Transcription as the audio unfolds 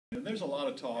And there's a lot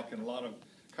of talk and a lot of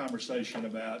conversation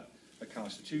about a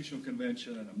constitutional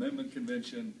convention, an amendment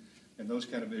convention, and those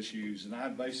kind of issues. And I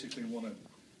basically want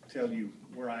to tell you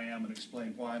where I am and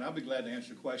explain why. And I'll be glad to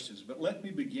answer questions. But let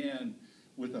me begin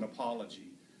with an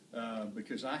apology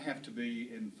because I have to be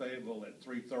in Fayetteville at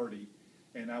 3:30.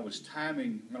 And I was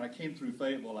timing, when I came through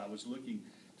Fayetteville, I was looking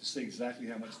to see exactly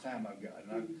how much time I've got.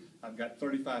 And I've got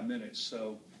 35 minutes.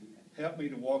 So help me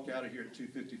to walk out of here at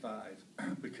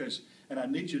 2:55 because, and I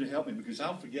need you to help me because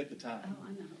I'll forget the time. Oh,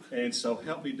 I know. And so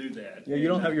help me do that. Yeah, you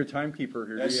don't have your timekeeper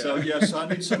here. So yes, I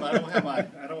need some. I don't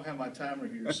have my timer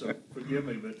here, so forgive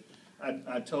me. But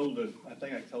I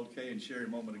think I told Kay and Sherry a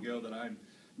moment ago that I'm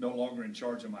no longer in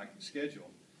charge of my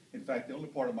schedule. In fact, the only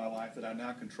part of my life that I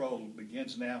now control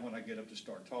begins now when I get up to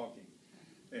start talking,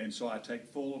 and so I take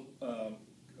full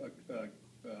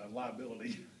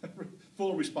liability,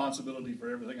 full responsibility for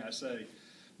everything I say.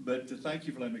 But thank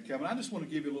you for letting me come. And I just want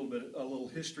to give you a little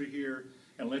history here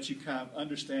and let you kind of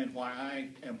understand why I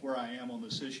am where I am on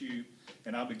this issue.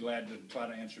 And I'll be glad to try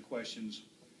to answer questions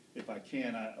if I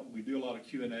can. We do a lot of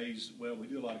Q&As. Well, we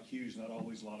do a lot of Q's, not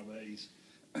always a lot of A's,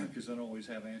 because I don't always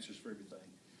have answers for everything.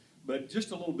 But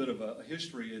just a little bit of a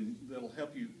history, and that'll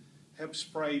help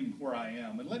frame where I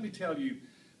am. And let me tell you,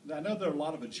 I know there are a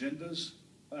lot of agendas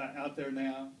out there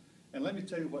now, and let me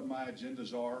tell you what my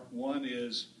agendas are. One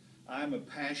is I'm a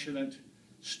passionate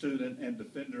student and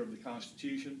defender of the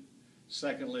Constitution.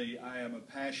 Secondly, I am a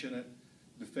passionate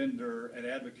defender and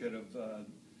advocate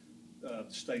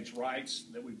of states' rights,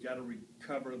 that we've got to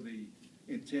recover the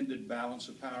intended balance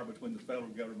of power between the federal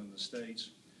government and the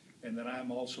states, and that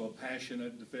I'm also a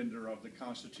passionate defender of the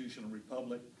constitutional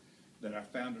republic that our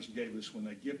founders gave us when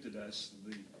they gifted us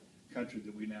the country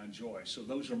that we now enjoy. So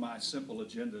those are my simple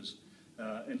agendas,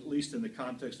 at least in the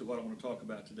context of what I want to talk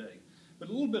about today. But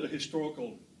a little bit of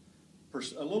historical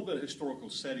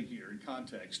setting here in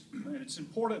context, and it's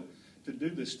important to do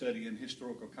this study in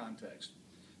historical context.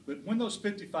 But when those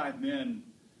 55 men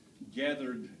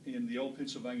gathered in the old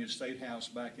Pennsylvania State House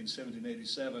back in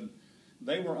 1787,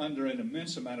 they were under an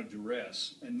immense amount of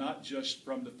duress, and not just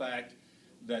from the fact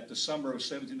that the summer of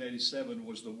 1787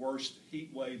 was the worst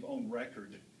heat wave on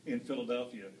record in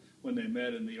Philadelphia when they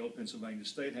met in the old Pennsylvania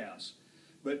State House.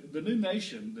 But the new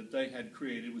nation that they had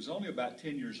created was only about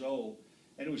 10 years old,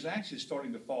 and it was actually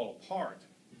starting to fall apart.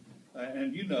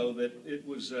 And you know that it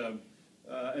was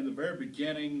in the very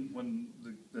beginning when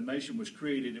the nation was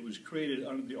created, it was created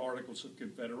under the Articles of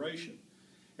Confederation.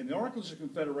 And the Articles of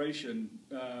Confederation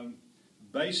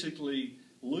basically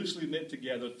loosely knit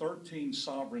together 13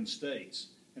 sovereign states.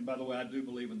 And by the way, I do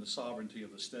believe in the sovereignty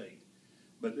of the state.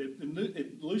 But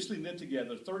it loosely knit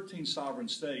together 13 sovereign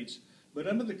states. But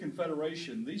under the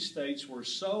Confederation, these states were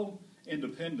so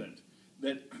independent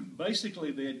that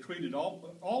basically they had created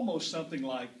almost something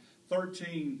like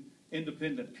 13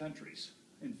 independent countries.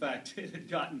 In fact, it had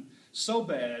gotten so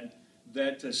bad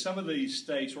that some of these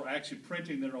states were actually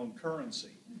printing their own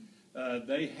currency.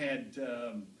 They had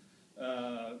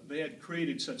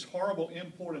created such horrible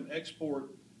import and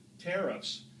export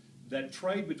tariffs that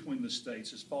trade between the states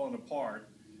has fallen apart.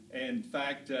 And in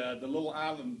fact, the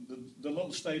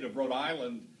little state of Rhode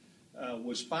Island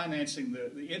was financing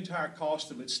the entire cost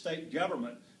of its state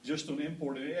government just on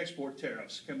import and export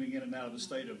tariffs coming in and out of the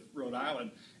state of Rhode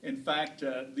Island. In fact,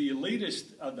 the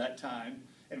elitist of that time,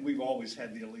 and we've always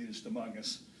had the elitist among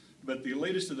us, but the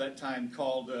elitist of that time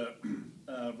called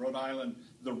Rhode Island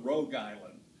the Rogue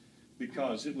Island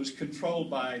because it was controlled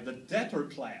by the debtor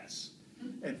class.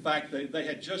 In fact, they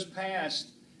had just passed,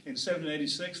 in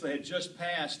 1786, they had just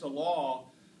passed a law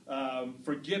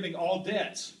forgiving all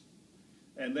debts.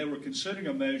 And they were considering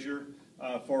a measure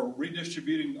for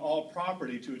redistributing all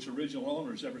property to its original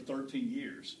owners every 13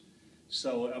 years.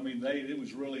 So, I mean, it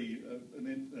was really,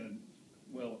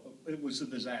 it was a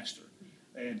disaster,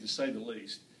 and to say the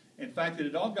least. In fact, it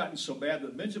had all gotten so bad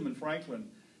that Benjamin Franklin,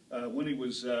 when he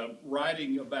was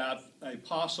writing about a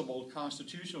possible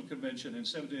constitutional convention in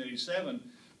 1787,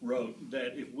 wrote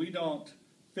that if we don't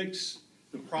fix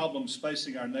the problems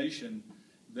facing our nation,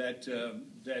 that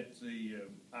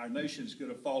our nation is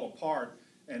going to fall apart,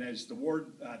 and as the word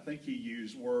I think he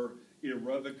used were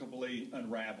irrevocably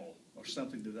unravel, or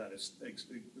something to that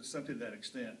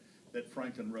extent that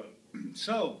Franklin wrote.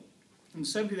 So, in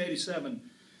 1787,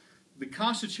 the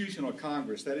Constitutional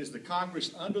Congress, that is the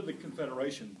Congress under the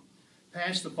Confederation,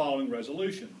 passed the following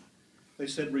resolution. They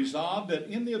said, resolved that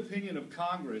in the opinion of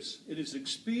Congress, it is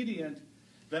expedient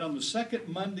that on the second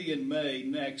Monday in May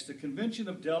next, a convention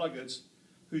of delegates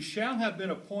who shall have been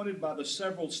appointed by the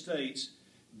several states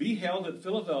be held at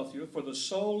Philadelphia for the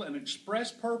sole and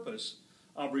express purpose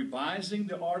of revising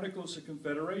the Articles of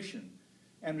Confederation,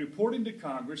 and reporting to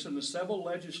Congress and the several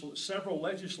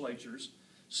legislatures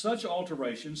such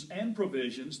alterations and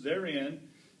provisions therein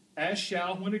as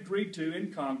shall, when agreed to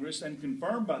in Congress and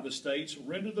confirmed by the states,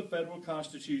 render the federal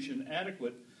Constitution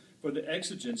adequate for the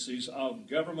exigencies of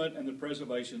government and the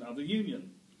preservation of the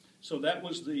Union. So that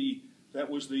was the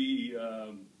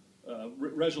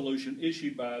resolution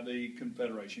issued by the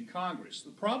Confederation Congress.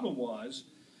 The problem was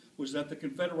that the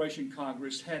Confederation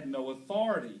Congress had no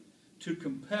authority to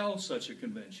compel such a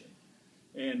convention,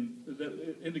 and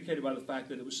indicated by the fact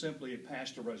that it was simply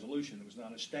passed a resolution. It was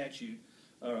not a statute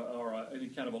or any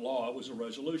kind of a law. It was a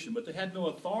resolution. But they had no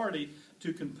authority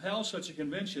to compel such a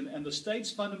convention, and the states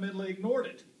fundamentally ignored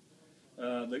it.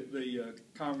 The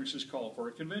Congress's call for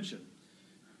a convention.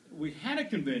 We had a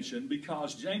convention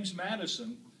because James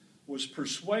Madison was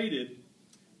persuaded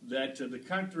that the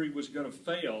country was going to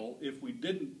fail if we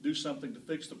didn't do something to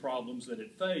fix the problems that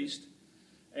it faced.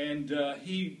 And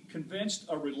he convinced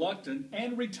a reluctant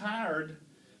and retired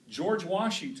George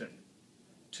Washington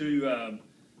to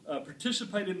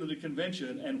participate in the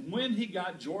convention. And when he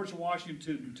got George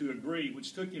Washington to agree,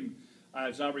 which took him,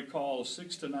 as I recall,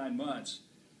 6 to 9 months,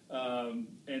 and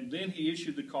then he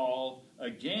issued the call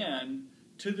again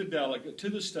to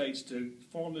the states to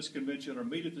form this convention or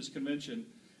meet at this convention,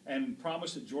 and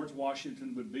promised that George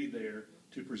Washington would be there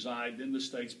to preside. Then the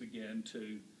states began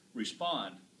to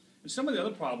respond. And some of the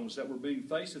other problems that were being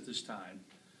faced at this time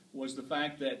was the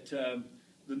fact that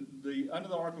under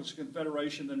the Articles of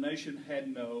Confederation, the nation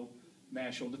had no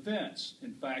national defense.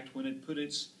 In fact, when it put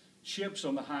its ships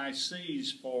on the high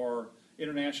seas for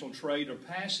international trade or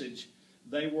passage,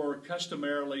 they were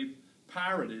customarily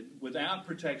pirated without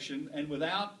protection and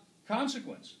without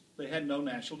consequence. They had no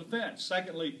national defense.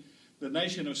 Secondly, the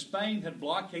nation of Spain had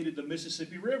blockaded the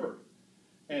Mississippi River,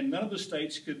 and none of the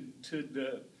states could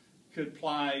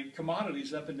ply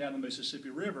commodities up and down the Mississippi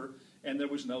River, and there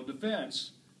was no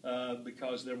defense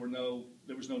because there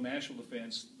was no national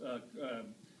defense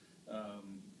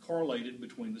correlated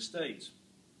between the states.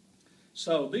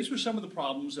 So these were some of the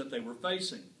problems that they were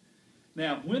facing.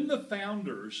 Now, when the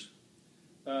founders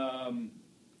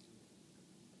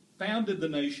founded the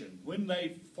nation, when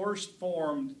they first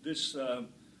formed this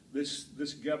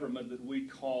government that we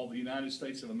call the United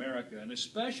States of America, and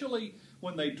especially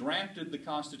when they drafted the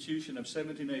Constitution of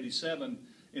 1787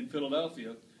 in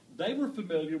Philadelphia, they were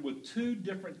familiar with two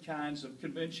different kinds of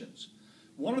conventions.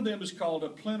 One of them is called a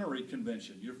plenary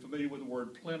convention. You're familiar with the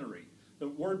word plenary. The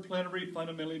word plenary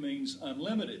fundamentally means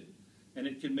unlimited, and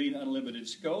it can mean unlimited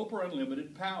scope or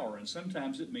unlimited power, and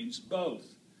sometimes it means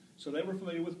both. So they were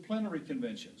familiar with plenary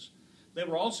conventions. They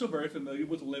were also very familiar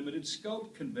with limited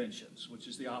scope conventions, which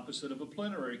is the opposite of a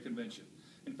plenary convention.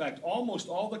 In fact, almost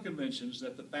all the conventions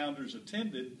that the founders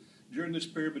attended during this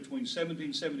period between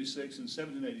 1776 and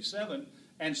 1787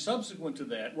 and subsequent to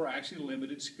that were actually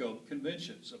limited scope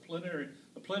conventions. A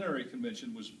plenary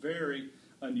convention was very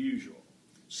unusual.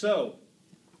 So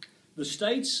the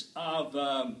states of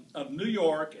New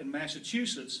York and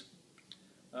Massachusetts,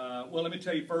 well, let me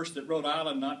tell you first that Rhode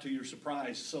Island, not to your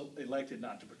surprise, elected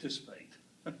not to participate.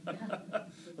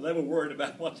 They were worried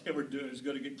about what they were doing was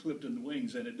going to get clipped in the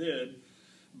wings, and it did.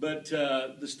 But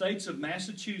the states of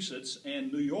Massachusetts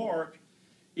and New York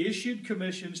issued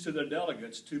commissions to their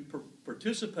delegates to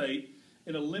participate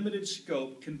in a limited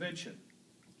scope convention.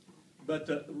 But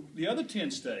the other 10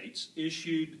 states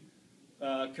issued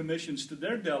commissions to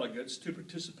their delegates to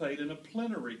participate in a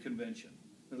plenary convention.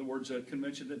 In other words, a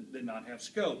convention that did not have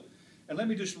scope. And let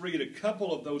me just read a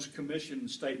couple of those commission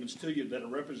statements to you that are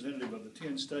representative of the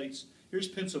 10 states. Here's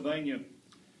Pennsylvania.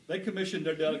 They commissioned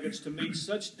their delegates to meet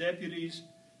such deputies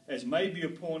as may be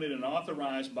appointed and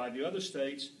authorized by the other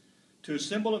states to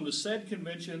assemble in the said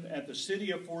convention at the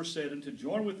city aforesaid and to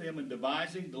join with them in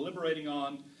devising, deliberating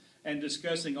on, and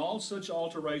discussing all such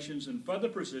alterations and further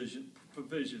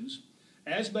provisions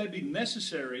as may be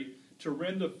necessary to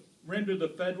render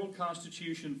the federal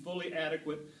Constitution fully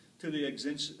adequate to the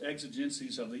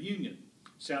exigencies of the Union.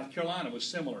 South Carolina was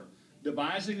similar,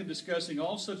 devising and discussing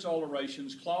all such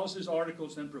alterations, clauses,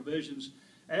 articles, and provisions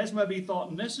as may be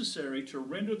thought necessary to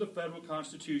render the federal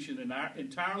Constitution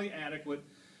entirely adequate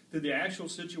to the actual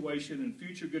situation and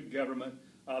future good government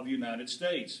of the United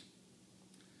States.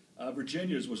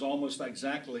 Virginia's was almost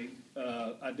exactly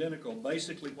identical.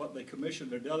 Basically, what they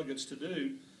commissioned their delegates to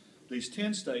do, these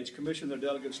 10 states commissioned their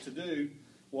delegates to do,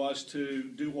 was to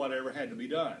do whatever had to be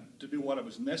done, to do what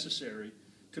was necessary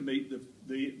to meet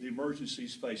the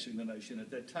emergencies facing the nation at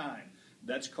that time.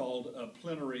 That's called a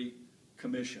plenary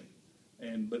commission.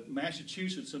 But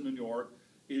Massachusetts and New York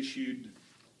issued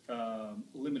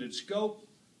limited scope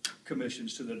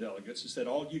commissions to their delegates and said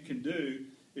all you can do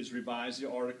is revise the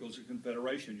Articles of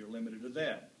Confederation. You're limited to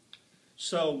that.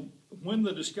 So when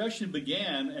the discussion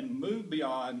began and moved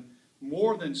beyond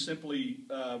more than simply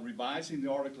revising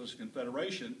the Articles of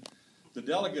Confederation, the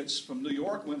delegates from New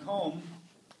York went home,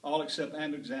 all except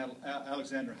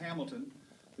Alexander Hamilton,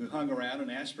 who hung around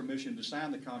and asked permission to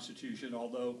sign the Constitution,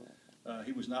 although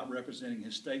he was not representing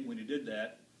his state when he did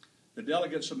that. The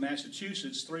delegates from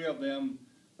Massachusetts, three of them,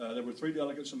 there were three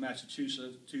delegates from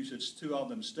Massachusetts, two of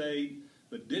them stayed,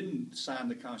 but didn't sign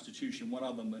the Constitution. One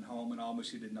of them went home and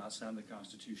obviously did not sign the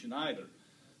Constitution either.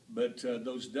 But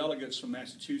those delegates from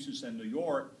Massachusetts and New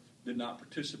York did not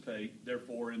participate,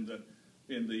 therefore, in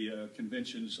the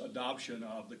convention's adoption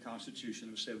of the Constitution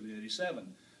of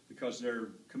 1787, because their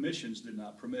commissions did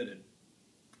not permit it.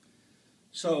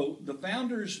 So the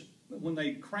founders, when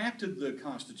they crafted the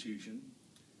Constitution,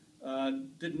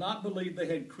 did not believe they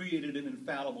had created an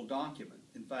infallible document.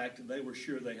 In fact, they were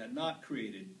sure they had not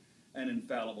created an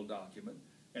infallible document,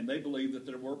 and they believed that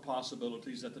there were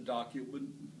possibilities that the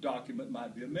document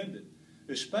might be amended,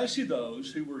 especially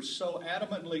those who were so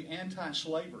adamantly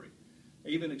anti-slavery,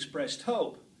 even expressed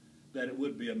hope that it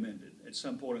would be amended at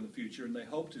some point in the future, and they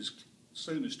hoped as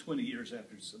soon as 20 years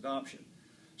after its adoption.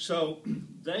 So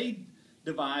they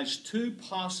devised two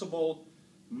possible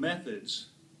methods,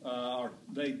 or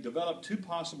they developed two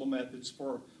possible methods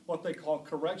for what they call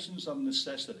corrections of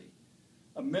necessity,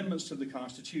 amendments to the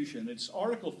Constitution. It's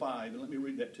Article 5, and let me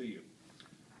read that to you.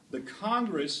 The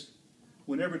Congress,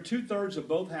 whenever 2/3 of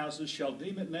both houses shall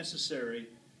deem it necessary,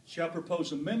 shall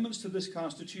propose amendments to this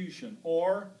Constitution,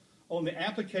 or, on the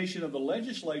application of the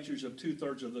legislatures of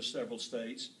 2/3 of the several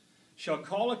states, shall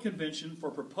call a convention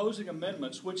for proposing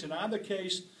amendments, which in either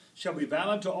case shall be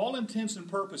valid to all intents and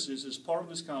purposes as part of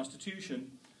this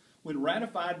Constitution, when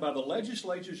ratified by the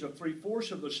legislatures of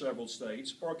 3/4 of the several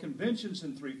states, or conventions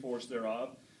in 3/4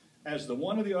 thereof, as the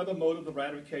one or the other mode of the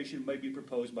ratification may be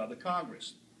proposed by the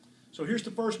Congress. So here's the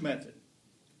first method,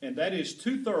 and that is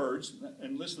 2/3,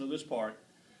 and listen to this part,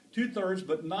 2/3,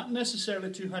 but not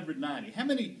necessarily 290. How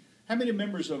many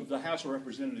members of the House of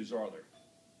Representatives are there?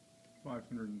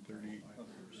 530.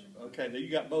 Okay, there you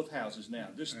got both houses now.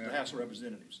 This is the House of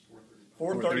Representatives.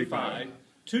 435.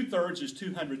 2/3 is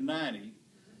 290.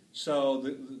 So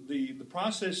the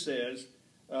process says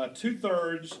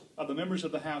 2/3 of the members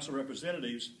of the House of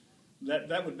Representatives,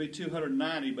 that would be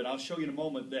 290, but I'll show you in a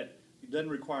moment that it doesn't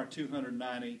require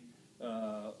 290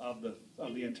 of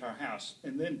the entire House.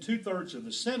 And then 2/3 of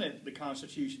the Senate, the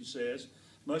Constitution says,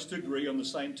 must agree on the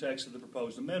same text of the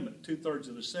proposed amendment. 2/3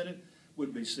 of the Senate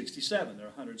would be 67. There are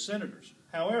 100 senators.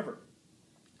 However,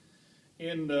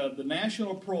 in the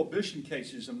national prohibition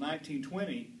cases of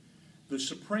 1920, the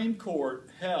Supreme Court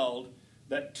held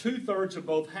that 2/3 of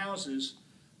both houses,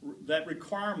 that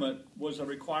requirement was a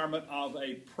requirement of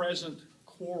a present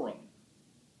quorum.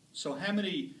 So how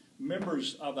many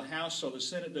members of the House or the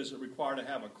Senate does it require to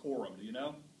have a quorum? Do you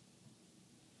know?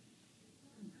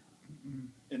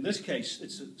 In this case,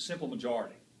 it's a simple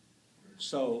majority.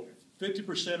 So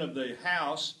 50% of the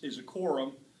House is a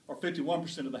quorum, or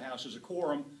 51% of the House is a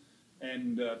quorum,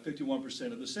 and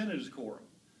 51% of the Senate is a quorum.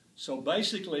 So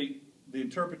basically, the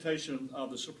interpretation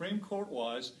of the Supreme Court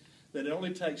was that it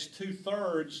only takes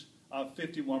 2/3 of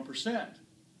 51%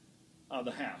 of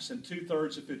the House and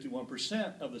 2/3 of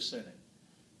 51% of the Senate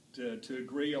to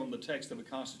agree on the text of a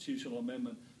constitutional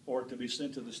amendment for it to be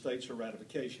sent to the states for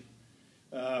ratification.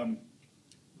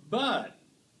 But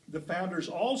the founders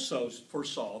also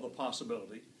foresaw the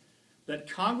possibility that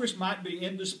Congress might be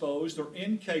indisposed or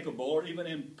incapable or even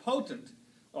impotent,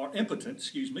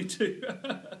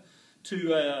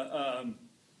 to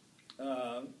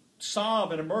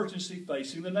solve an emergency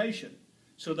facing the nation.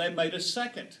 So they made a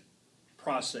second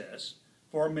process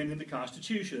for amending the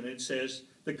Constitution. It says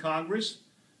the Congress,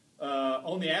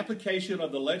 on the application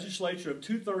of the legislature of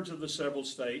 2/3 of the several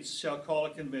states, shall call a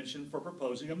convention for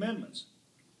proposing amendments.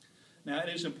 Now, it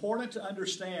is important to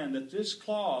understand that this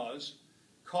clause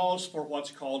calls for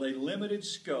what's called a limited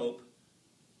scope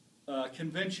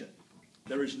convention.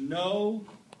 There is no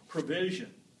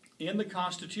provision in the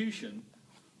Constitution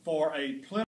for a plenary